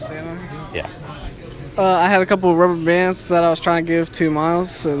Yeah. I had a couple of rubber bands that I was trying to give to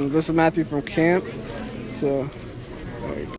Miles, and this is Matthew from camp. So.